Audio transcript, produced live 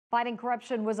Fighting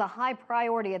corruption was a high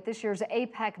priority at this year's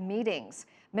APEC meetings.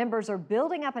 Members are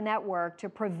building up a network to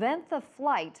prevent the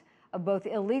flight of both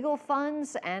illegal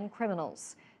funds and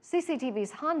criminals.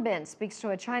 CCTV's Han Bin speaks to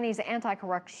a Chinese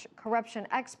anti-corruption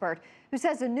expert who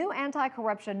says a new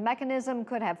anti-corruption mechanism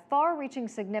could have far-reaching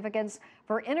significance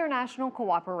for international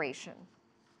cooperation.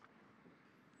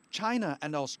 China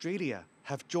and Australia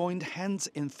have joined hands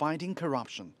in fighting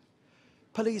corruption.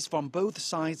 Police from both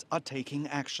sides are taking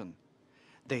action.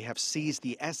 They have seized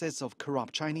the assets of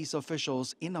corrupt Chinese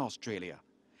officials in Australia.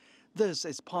 This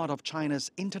is part of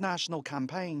China's international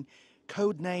campaign,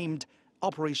 codenamed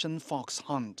Operation Fox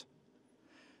Hunt.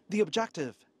 The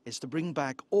objective is to bring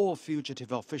back all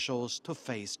fugitive officials to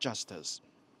face justice.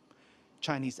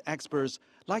 Chinese experts,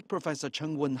 like Professor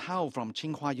Cheng Wen-hao from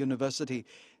Tsinghua University,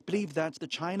 believe that the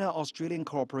China-Australian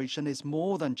cooperation is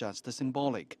more than just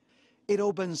symbolic. It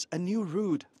opens a new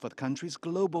route for the country's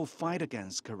global fight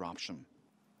against corruption.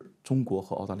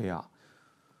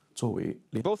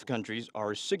 Both countries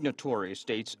are signatory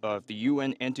states of the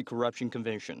UN Anti-Corruption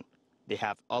Convention. They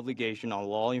have obligation on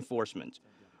law enforcement.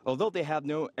 Although they have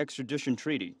no extradition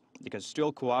treaty, they can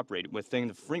still cooperate within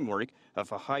the framework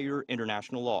of a higher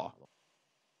international law.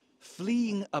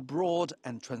 Fleeing abroad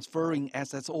and transferring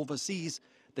assets overseas,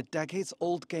 the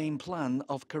decades-old game plan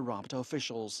of corrupt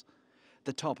officials.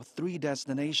 The top three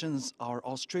destinations are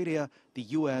Australia, the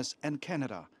US, and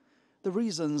Canada. The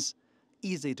reasons: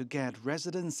 easy to get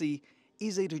residency,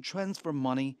 easy to transfer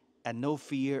money, and no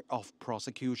fear of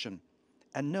prosecution,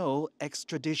 and no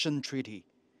extradition treaty.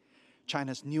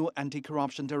 China's new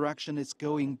anti-corruption direction is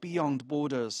going beyond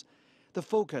borders. The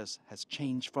focus has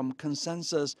changed from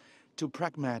consensus to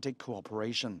pragmatic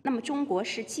cooperation.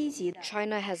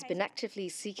 China has been actively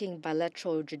seeking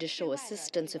bilateral judicial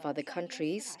assistance with other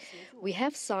countries. We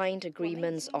have signed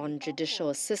agreements on judicial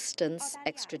assistance,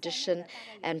 extradition,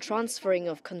 and transferring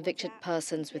of convicted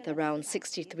persons with around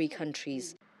 63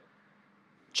 countries.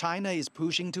 China is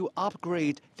pushing to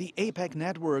upgrade the APEC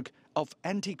network of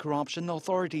anti-corruption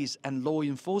authorities and law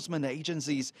enforcement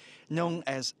agencies known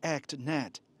as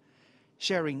ACT-NET.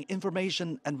 Sharing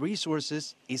information and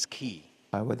resources is key.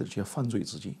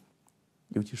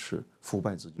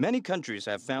 Many countries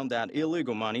have found that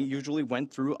illegal money usually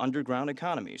went through underground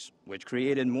economies, which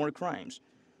created more crimes.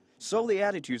 So the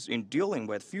attitudes in dealing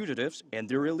with fugitives and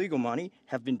their illegal money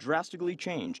have been drastically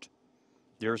changed.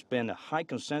 There's been a high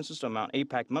consensus among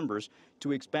APEC members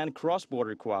to expand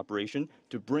cross-border cooperation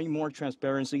to bring more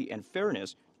transparency and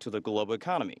fairness to the global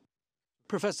economy.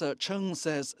 Professor Cheng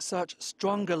says such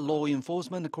stronger law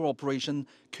enforcement cooperation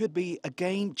could be a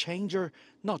game changer,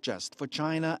 not just for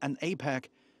China and APEC,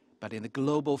 but in the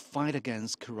global fight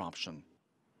against corruption.